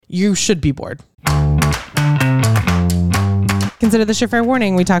you should be bored. Consider this your fair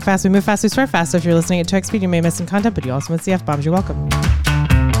warning. We talk fast, we move fast, we swear fast. So if you're listening at 2x speed, you may miss some content, but you also miss the F-bombs. You're welcome.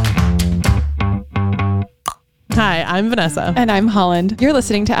 Hi, I'm Vanessa. And I'm Holland. You're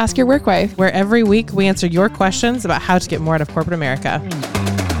listening to Ask Your Work Wife, where every week we answer your questions about how to get more out of corporate America.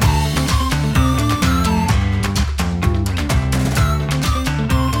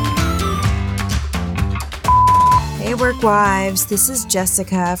 Hey, Work Wives. This is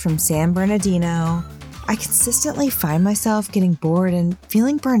Jessica from San Bernardino. I consistently find myself getting bored and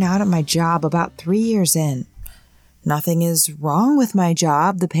feeling burnt out at my job about 3 years in. Nothing is wrong with my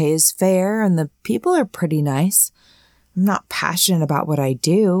job. The pay is fair and the people are pretty nice. I'm not passionate about what I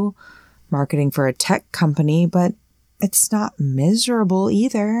do, marketing for a tech company, but it's not miserable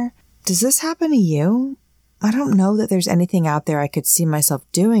either. Does this happen to you? I don't know that there's anything out there I could see myself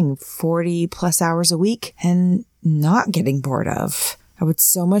doing 40 plus hours a week and not getting bored of. I would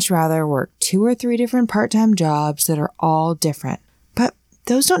so much rather work 2 or 3 different part-time jobs that are all different. But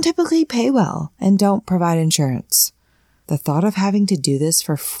those don't typically pay well and don't provide insurance. The thought of having to do this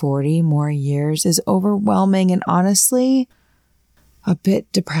for 40 more years is overwhelming and honestly, a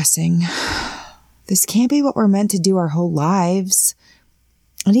bit depressing. This can't be what we're meant to do our whole lives.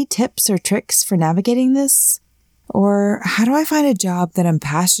 Any tips or tricks for navigating this? Or how do I find a job that I'm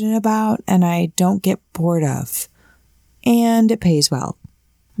passionate about and I don't get bored of? And it pays well.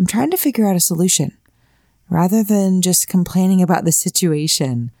 I'm trying to figure out a solution rather than just complaining about the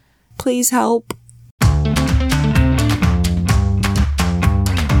situation. Please help.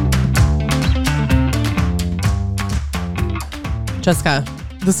 Jessica,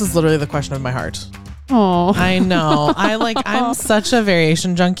 this is literally the question of my heart. Oh, I know. I'm such a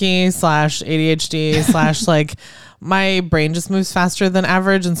variation junkie / ADHD / like my brain just moves faster than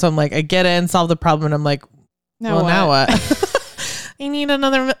average. And so I'm like, I get in, solve the problem. And I'm like, now what? I need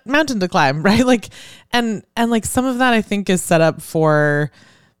another mountain to climb, right? Like, and like some of that I think is set up for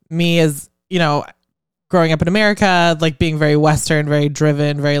me as, you know, growing up in America, like being very Western, very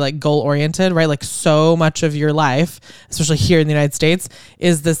driven, very like goal oriented, right? Like so much of your life, especially here in the United States,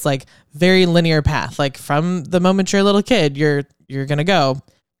 is this like very linear path. Like from the moment you're a little kid, you're going to go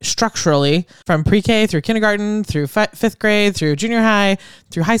structurally from pre-K through kindergarten, through 5th grade, through junior high,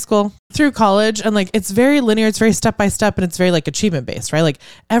 through high school, through college. And like, it's very linear. It's very step by step. And it's very like achievement based, right? Like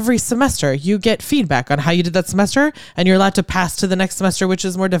every semester you get feedback on how you did that semester and you're allowed to pass to the next semester, which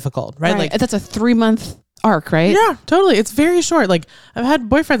is more difficult, right? Like that's a 3-month arc, right? Yeah, totally. It's very short. Like I've had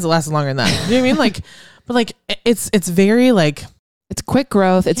boyfriends that lasted longer than that. You know what I mean? Like, but like, it's very like, it's quick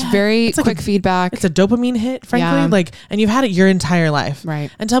growth. It's very quick feedback. It's a dopamine hit, frankly. Yeah. Like, and you've had it your entire life.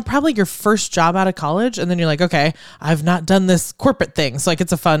 Right. Until probably your first job out of college. And then you're like, okay, I've not done this corporate thing. So like,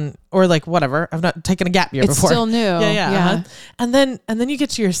 it's a fun, or like whatever. I've not taken a gap year it's before. It's still new. Yeah. Uh-huh. And then you get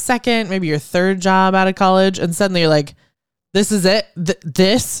to your second, maybe your third job out of college. And suddenly you're like, this is it.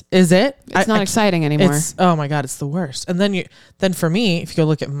 This is it. It's not exciting anymore. Oh my God, it's the worst. And then for me, if you go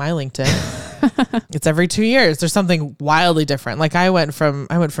look at my LinkedIn, it's every 2 years. There's something wildly different. Like I went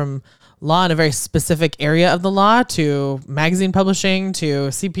from law in a very specific area of the law to magazine publishing to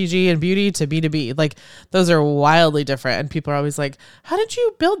CPG and beauty to B2B. Like those are wildly different. And people are always like, how did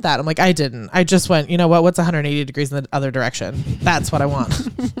you build that? I'm like, I didn't. I just went, you know what? What's 180 degrees in the other direction? That's what I want.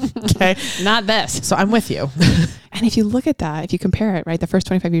 Okay. Not this. So I'm with you. And if you look at that, if you compare it, right, the first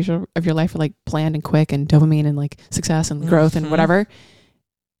 25 years of your life are like planned and quick and dopamine and like success and growth and whatever.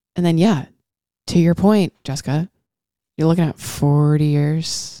 And then, yeah, to your point, Jessica, you're looking at 40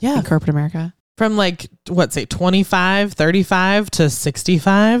 years in corporate America. From like, 25, 35 to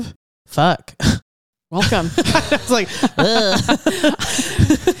 65? Fuck. Welcome. I was like,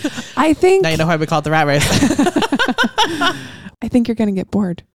 I think. Now you know why we call it the rat race. I think you're going to get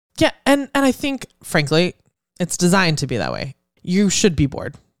bored. Yeah. And I think, frankly, it's designed to be that way. You should be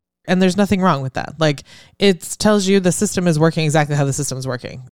bored. And there's nothing wrong with that. Like, it tells you the system is working exactly how the system is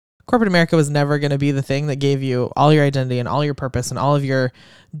working. Corporate America was never going to be the thing that gave you all your identity and all your purpose and all of your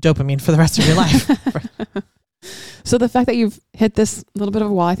dopamine for the rest of your life. So the fact that you've hit this little bit of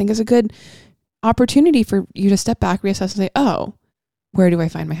a wall, I think is a good opportunity for you to step back, reassess and say, oh, where do I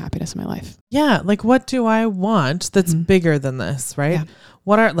find my happiness in my life? Yeah. Like, what do I want that's bigger than this, right? Yeah.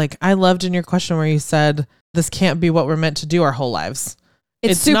 What are, like, I loved in your question where you said, this can't be what we're meant to do our whole lives.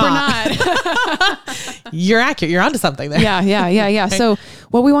 It's super not. You're accurate. You're onto something there. Yeah. Okay. So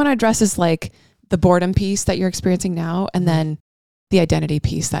what we want to address is like the boredom piece that you're experiencing now, and then the identity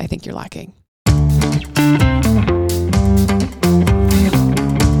piece that I think you're lacking.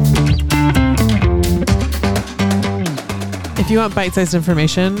 If you want bite-sized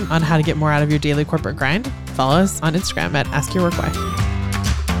information on how to get more out of your daily corporate grind, follow us on Instagram at Ask Your Work Wife.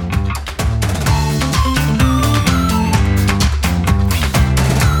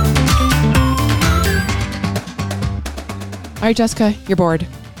 right, Jessica, you're bored.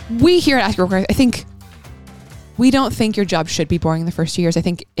 We here at Ask Your Work, I think we don't think your job should be boring in the first 2 years. I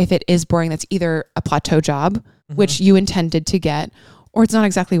think if it is boring, that's either a plateau job, which you intended to get, or it's not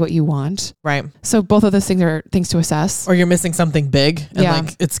exactly what you want. Right. So both of those things are things to assess. Or you're missing something big and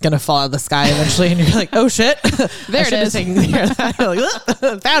like it's going to fall out of the sky eventually. And you're like, oh shit. There it is.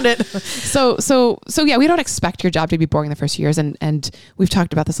 Like, found it. So yeah, we don't expect your job to be boring in the first years. And we've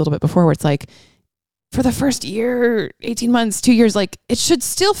talked about this a little bit before where it's like, for the first year, 18 months, 2 years, like it should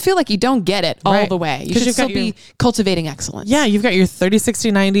still feel like you don't get it all the way. You should still be cultivating excellence. Yeah, you've got your 30,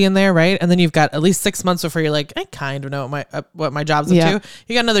 60, 90 in there, right? And then you've got at least 6 months before you're like, I kind of know what my job's up to.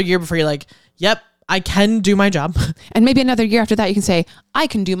 You got another year before you're like, yep, I can do my job. And maybe another year after that, you can say, I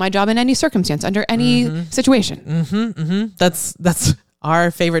can do my job in any circumstance, under any situation. That's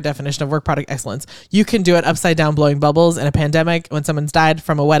our favorite definition of work product excellence. You can do it upside down, blowing bubbles in a pandemic, when someone's died,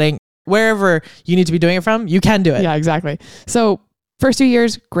 from a wedding. Wherever you need to be doing it from, you can do it. Yeah, exactly. So first 2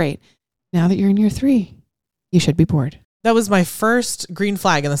 years, great. Now that you're in year 3, you should be bored. That was my first green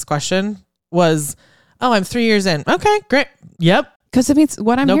flag in this question was, oh, I'm 3 years in. Okay, great. Yep. Because it means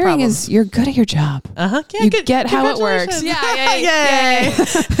what I'm hearing is you're good at your job. Yeah, you get how it works. Yeah, yay.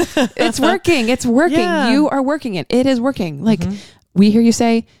 It's working. It's working. Yeah. You are working it. It is working. Like we hear you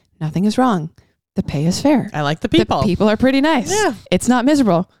say, nothing is wrong. The pay is fair. I like the people. The people are pretty nice. Yeah. It's not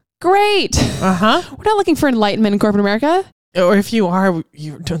miserable. Great. We're not looking for enlightenment in corporate America. Or if you are,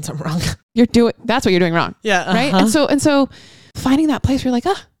 you're doing something wrong. That's what you're doing wrong. Yeah. Right. And so finding that place where you're like,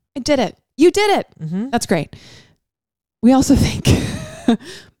 I did it. You did it. That's great. We also think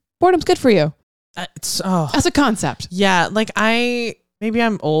boredom's good for you. As a concept. Yeah. Like maybe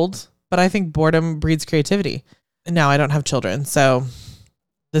I'm old, but I think boredom breeds creativity. And now I don't have children. So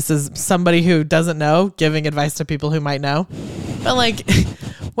this is somebody who doesn't know giving advice to people who might know. But like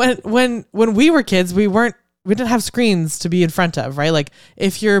when we were kids, we didn't have screens to be in front of, right? Like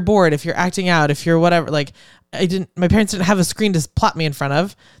if you're bored, if you're acting out, if you're whatever, like my parents didn't have a screen to plot me in front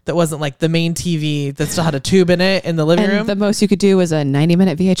of that wasn't like the main TV that still had a tube in it in the living room. The most you could do was a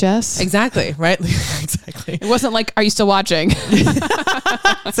 90-minute VHS. Exactly. Right. Exactly. It wasn't like, are you still watching?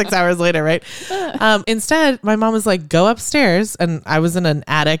 6 hours later. Right. Instead, my mom was like, go upstairs. And I was in an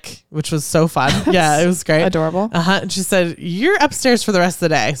attic, which was so fun. Yeah, it was great. Adorable. And she said, you're upstairs for the rest of the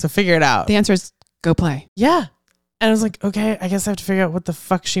day. So figure it out. The answer is go play. Yeah. And I was like, okay, I guess I have to figure out what the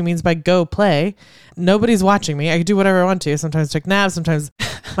fuck she means by go play. Nobody's watching me. I can do whatever I want to. Sometimes take naps. Sometimes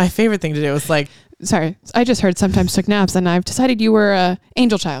my favorite thing to do was like... Sorry, I just heard sometimes took naps and I've decided you were an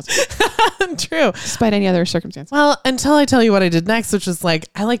angel child. True. Despite any other circumstance. Well, until I tell you what I did next, which is like,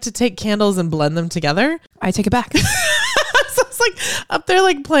 I like to take candles and blend them together. I take it back. So it's like up there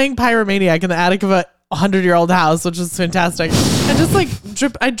like playing Pyromaniac in the attic of a 100-year-old house, which is fantastic. And just like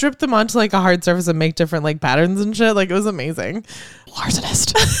I dripped them onto like a hard surface and make different like patterns and shit. Like it was amazing.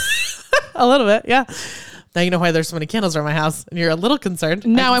 Larcenist. A little bit, yeah. Now you know why there's so many candles around my house and you're a little concerned.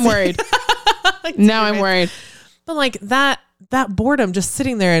 Now I'm worried. Now I'm worried. But like that boredom, just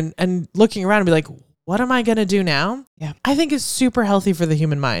sitting there and looking around and be like, what am I going to do now? Yeah. I think is super healthy for the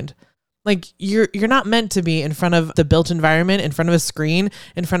human mind. Like you're not meant to be in front of the built environment, in front of a screen,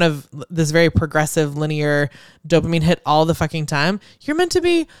 in front of this very progressive linear dopamine hit all the fucking time. You're meant to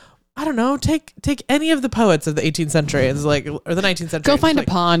be, I don't know, take any of the poets of the 18th century, or the 19th century. Go find a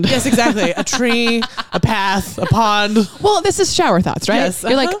pond. Yes, exactly. A tree, a path, a pond. Well, this is shower thoughts, right? Yes,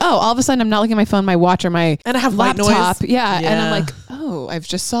 You're like, oh, all of a sudden I'm not looking at my phone, my watch, or my and I have laptop. White noise. Yeah. And I'm like, oh, I've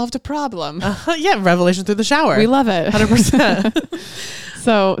just solved a problem. Yeah, revelation through the shower. We love it. 100%.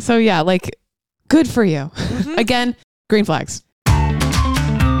 So yeah, like good for you. Again, green flags.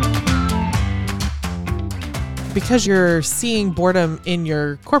 Because you're seeing boredom in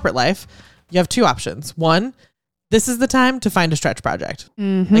your corporate life, you have two options. One, this is the time to find a stretch project.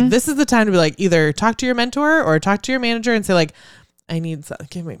 Like this is the time to be like, either talk to your mentor or talk to your manager and say like, I need some,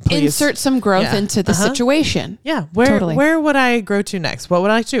 give me, please. Insert some growth into the situation. Yeah. Where would I grow to next? What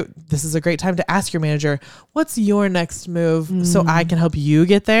would I do? This is a great time to ask your manager, what's your next move so I can help you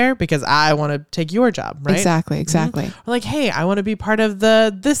get there because I want to take your job, right? Exactly. Or like, hey, I want to be part of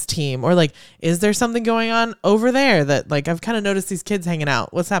this team, or like, is there something going on over there that like, I've kind of noticed these kids hanging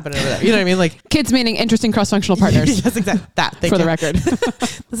out. What's happening over there? You know what I mean? Like kids meaning interesting cross-functional partners. Yes, exactly. That for the record.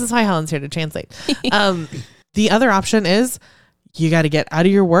 This is why Helen's here to translate. The other option is, you got to get out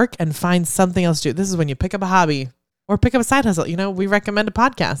of your work and find something else to do. This is when you pick up a hobby or pick up a side hustle. You know, we recommend a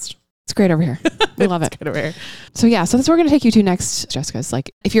podcast. It's great over here. We love it. Great over here. So yeah, so that's what we're going to take you to next, Jessica. Is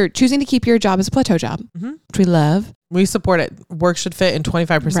like, if you're choosing to keep your job as a plateau job, which we love. We support it. Work should fit in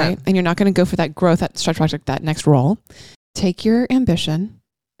 25%. Right. And you're not going to go for that growth, that stretch project, that next role. Take your ambition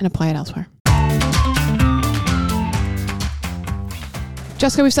and apply it elsewhere.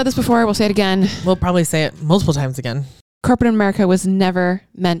 Jessica, we've said this before. We'll say it again. We'll probably say it multiple times again. Corporate America was never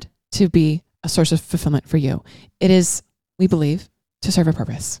meant to be a source of fulfillment for you. It is, we believe, to serve a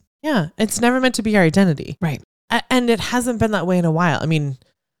purpose. Yeah. It's never meant to be our identity. Right. And it hasn't been that way in a while. I mean,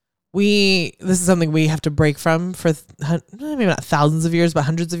 this is something we have to break from for maybe not thousands of years, but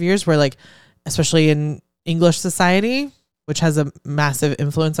hundreds of years, where like, especially in English society, which has a massive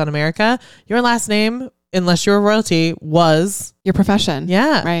influence on America, your last name, unless you're royalty, was your profession.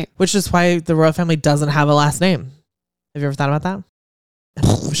 Yeah. Right. Which is why the royal family doesn't have a last name. Have you ever thought about that?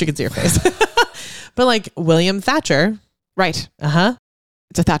 I wish you could see your face. But like William Thatcher. Right. Uh-huh.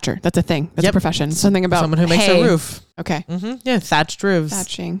 It's a thatcher. That's a thing. That's a profession. Something about someone who makes a roof. Okay. Mm-hmm. Yeah. Thatched roofs.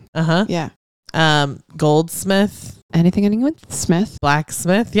 Thatching. Uh-huh. Yeah. Goldsmith. Anything ending with Smith.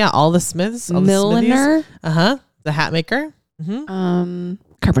 Blacksmith. Yeah. All the Smiths. All Milliner. Uh-huh. The hat maker. Mm-hmm.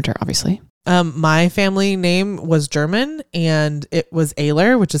 Carpenter, obviously. My family name was German and it was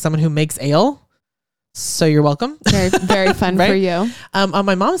Ailer, which is someone who makes ale. So you're welcome. Very, very fun right? for you. On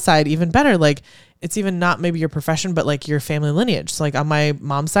my mom's side, even better. Like it's even not maybe your profession, but like your family lineage. So like on my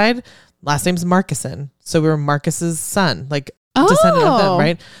mom's side, last name's Marcuson. So we were Marcus's son, like descendant of them,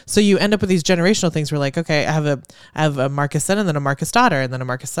 right? So you end up with these generational things where like, okay, I have a Marcus son and then a Marcus daughter and then a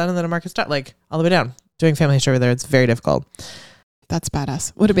Marcus son and then a Marcus daughter, like all the way down. Doing family history over there, it's very difficult. That's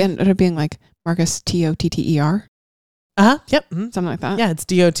badass. Would it be like Marcus Totteer? Yep. Mm-hmm. Something like that. Yeah, it's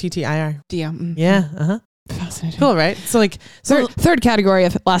Dottir. Dio. Mm-hmm. Yeah. Fascinating. Cool, right? So like third category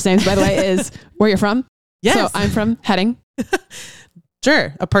of last names, by the way, is where you're from. Yes. So I'm from Heading.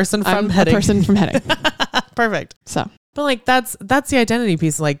 Sure. A person from Heading. A person from Heading. Perfect. So but like that's the identity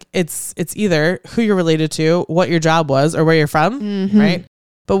piece. Like it's either who you're related to, what your job was, or where you're from, right?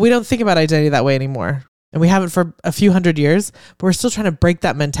 But we don't think about identity that way anymore. And we haven't for a few hundred years, but we're still trying to break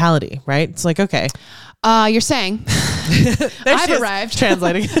that mentality, right? It's like, okay. You're saying I've arrived.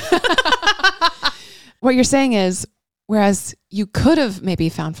 Translating. What you're saying is, whereas you could have maybe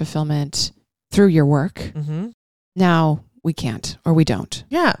found fulfillment through your work, now we can't, or we don't.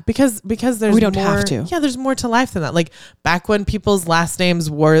 Yeah, because there's we don't have to. Yeah, there's more to life than that. Like back when people's last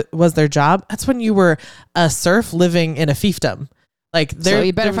names was their job, that's when you were a serf living in a fiefdom. Like so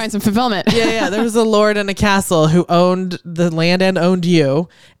you better find some fulfillment. Yeah. There was a lord in a castle who owned the land and owned you,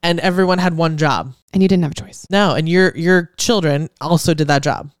 and everyone had one job. And you didn't have a choice. No, and your children also did that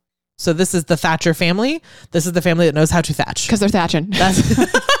job. So this is the Thatcher family. This is the family that knows how to thatch. Because they're thatching.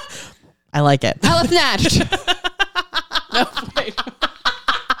 I like it. Hella thatched. No, wait.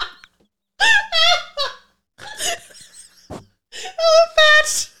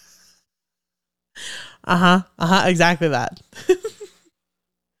 Hella thatched. Exactly that.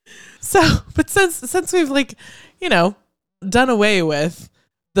 So, but since we've like, done away with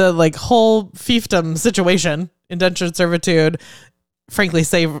the like whole fiefdom situation, indentured servitude, frankly,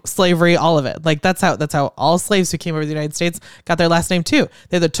 slavery, all of it. Like that's how all slaves who came over to the United States got their last name too.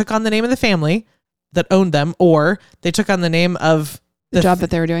 They either took on the name of the family that owned them, or they took on the name of the job that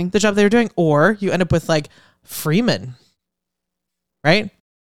they were doing, or you end up with like Freeman, right?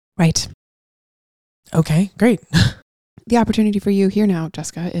 Right. Okay, great. The opportunity for you here now,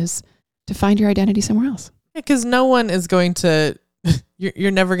 Jessica, is to find your identity somewhere else. Because no one is going to,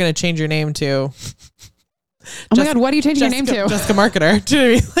 you're never going to change your name to. Oh my God, what are you changing your name to? Jessica Marketer. Do you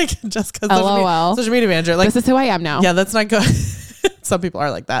know what I mean? Like Jessica social media manager. Like, this is who I am now. Yeah, that's not good. Some people are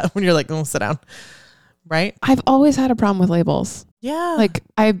like that when you're like, oh, sit down. Right? I've always had a problem with labels. Yeah. Like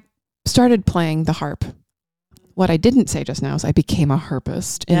I started playing the harp. What I didn't say just now is I became a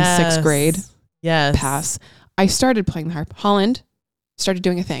harpist in 6th grade. Yes. Pass. I started playing the harp. Holland started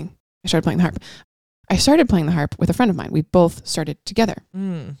doing a thing. I started playing the harp. I started playing the harp with a friend of mine. We both started together.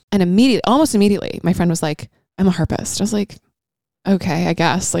 And almost immediately, my friend was like, I'm a harpist. I was like, okay, I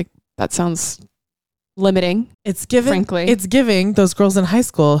guess. Like, that sounds limiting. It's giving, frankly. It's giving those girls in high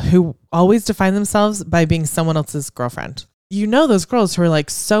school who always define themselves by being someone else's girlfriend. Those girls who are like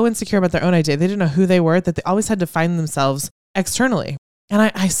so insecure about their own identity. They didn't know who they were, that they always had to find themselves externally. And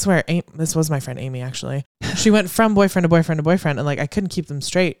I swear, this was my friend Amy, actually. She went from boyfriend to boyfriend to boyfriend, and like I couldn't keep them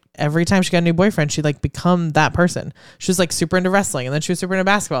straight. Every time she got a new boyfriend, she'd like become that person. She was like super into wrestling, and then she was super into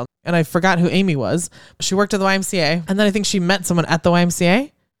basketball. And I forgot who Amy was. She worked at the YMCA, and then I think she met someone at the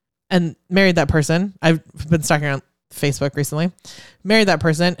YMCA and married that person. I've been stalking her on Facebook recently. Married that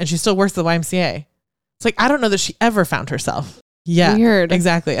person, and she still works at the YMCA. It's like, I don't know that she ever found herself. Yeah, weird.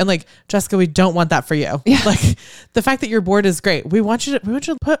 Exactly. And like, Jessica, we don't want that for you. Yeah. Like the fact that you're bored is great. We want you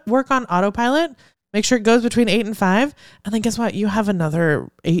to put work on autopilot, make sure it goes between 8 and 5. And then guess what? You have another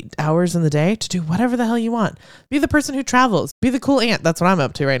 8 hours in the day to do whatever the hell you want. Be the person who travels, be the cool aunt. That's what I'm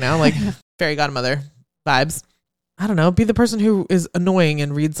up to right now. Like fairy godmother vibes. I don't know, be the person who is annoying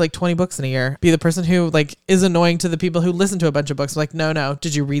and reads like 20 books in a year. Be the person who like is annoying to the people who listen to a bunch of books. Like, no,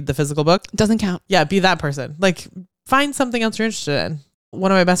 did you read the physical book? Doesn't count. Yeah, be that person. Like, find something else you're interested in.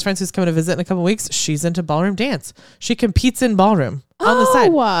 One of my best friends who's coming to visit in a couple weeks, she's into ballroom dance. She competes in ballroom on the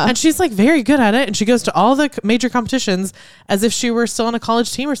side. And she's like very good at it. And she goes to all the major competitions as if she were still on a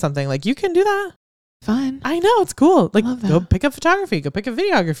college team or something. Like, you can do that. Fun. I know, it's cool. Like, go pick up photography, go pick up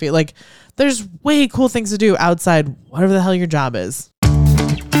videography. Like, there's way cool things to do outside whatever the hell your job is.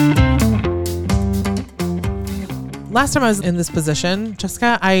 Last time I was in this position,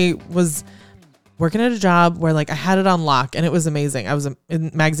 Jessica, I was working at a job where like I had it on lock and it was amazing. I was in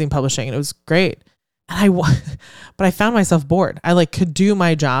magazine publishing and it was great. And but I found myself bored. I like could do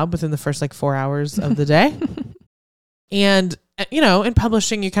my job within the first like 4 hours of the day. And you know, in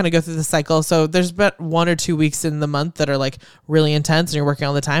publishing, you kind of go through the cycle. So there's about 1 or 2 weeks in the month that are like really intense and you're working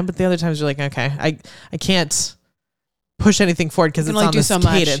all the time. But the other times you're like, okay, I can't push anything forward because it's on this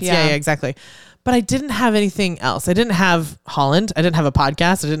cadence. Yeah, exactly. But I didn't have anything else. I didn't have Holland. I didn't have a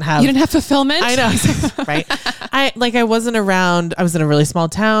podcast. You didn't have fulfillment. I know, right? I wasn't around. I was in a really small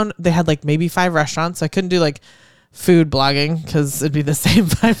town. They had like maybe 5 restaurants. So I couldn't do like food blogging because it'd be the same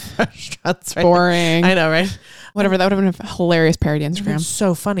 5 restaurants. Right? Boring. I know, right? Whatever. That would have been a hilarious parody Instagram. It's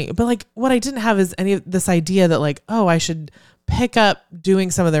so funny. But like what I didn't have is any of this idea that like, oh, I should pick up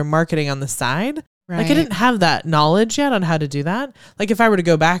doing some of their marketing on the side. Right. Like I didn't have that knowledge yet on how to do that. Like if I were to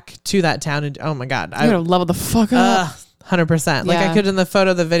go back to that town and oh my God, I would have leveled the fuck up. 100%. Like I could in the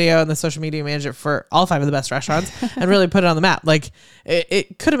photo, the video and the social media manager for all 5 of the best restaurants and really put it on the map. Like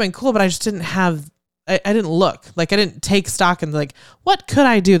it could have been cool, but I just didn't have, I didn't look like I didn't take stock and like, what could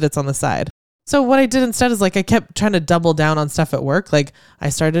I do that's on the side? So what I did instead is like, I kept trying to double down on stuff at work. Like I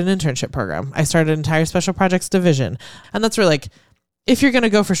started an internship program. I started an entire special projects division. And that's where like, if you're going to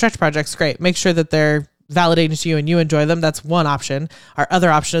go for stretch projects, great. Make sure that they're validating to you and you enjoy them. That's one option. Our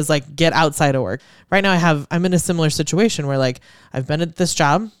other option is like get outside of work. Right now I'm in a similar situation where like I've been at this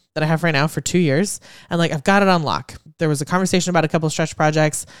job that I have right now for 2 years and like I've got it on lock. There was a conversation about a couple of stretch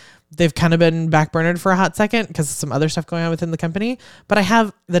projects. They've kind of been backburnered for a hot second because of some other stuff going on within the company. But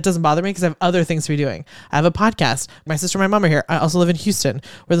that doesn't bother me because I have other things to be doing. I have a podcast. My sister and my mom are here. I also live in Houston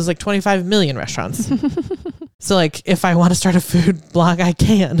where there's like 25 million restaurants. So like if I want to start a food blog, I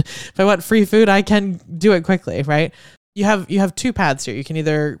can. If I want free food, I can do it quickly, right? You have 2 paths here. You can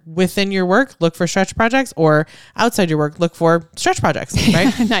either within your work look for stretch projects or outside your work look for stretch projects,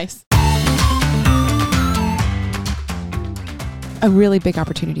 right? Nice. A really big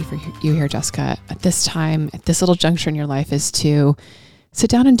opportunity for you here, Jessica, at this time, at this little juncture in your life is to sit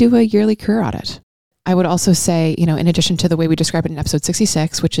down and do a yearly career audit. I would also say, you know, in addition to the way we describe it in episode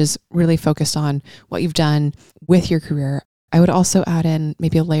 66, which is really focused on what you've done with your career, I would also add in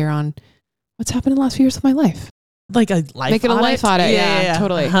maybe a layer on what's happened in the last few years of my life. Like a life Make it audit? a life audit. Yeah,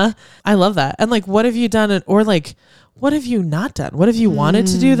 totally. Uh-huh. I love that. And like, what have you done? Or like, what have you not done? What have you wanted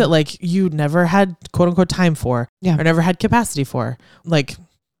to do that like you never had quote unquote time for or never had capacity for? Like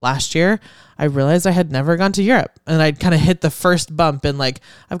last year, I realized I had never gone to Europe and I'd kind of hit the first bump in like,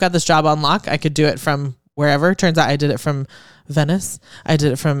 I've got this job on lock. I could do it from wherever. Turns out I did it from Venice. I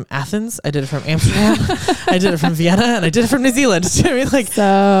did it from Athens. I did it from Amsterdam. I did it from Vienna and I did it from New Zealand. I mean, like,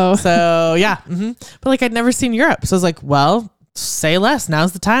 so yeah. Mm-hmm. But like, I'd never seen Europe. So I was like, well, say less.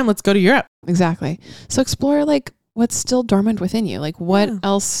 Now's the time. Let's go to Europe. Exactly. So explore like what's still dormant within you. Like what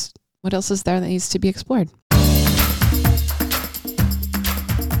else is there that needs to be explored?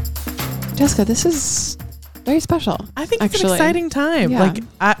 Jessica, this is very special. I think it's an exciting time. Yeah. Like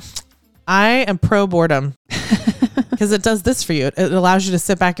I am pro boredom because it does this for you. It allows you to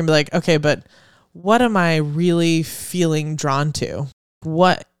sit back and be like, okay, but what am I really feeling drawn to?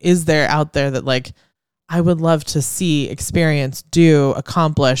 What is there out there that like I would love to see, experience, do,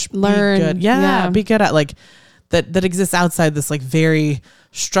 accomplish, learn, be good. Be good at like that exists outside this like very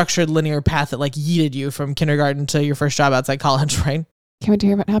structured linear path that like yeeted you from kindergarten to your first job outside college, right? Can't wait to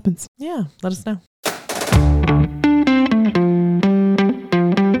hear what happens. Yeah, let us know.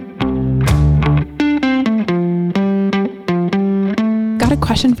 Got a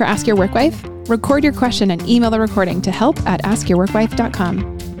question for Ask Your Work Wife? Record your question and email the recording to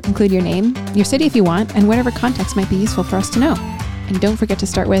help@askyourworkwife.com. Include your name, your city if you want, and whatever context might be useful for us to know. And don't forget to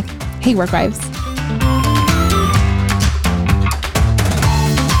start with, "Hey, Work Wives."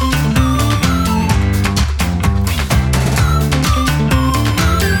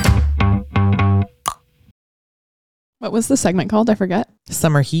 What was the segment called? I forget.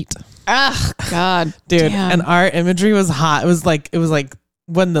 Summer heat. Ah, God. Dude, damn. and our imagery was hot. It was like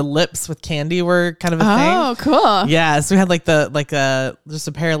when the lips with candy were kind of a thing. Oh, cool. Yeah, so we had just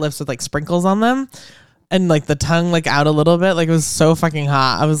a pair of lips with like sprinkles on them. and like the tongue like out a little bit. Like it was so fucking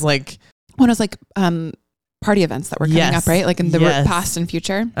hot. I was like, when it was like party events that were coming up, right? Like in the past and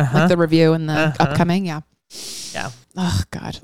future, like the review and the upcoming. Yeah. Yeah. Oh God.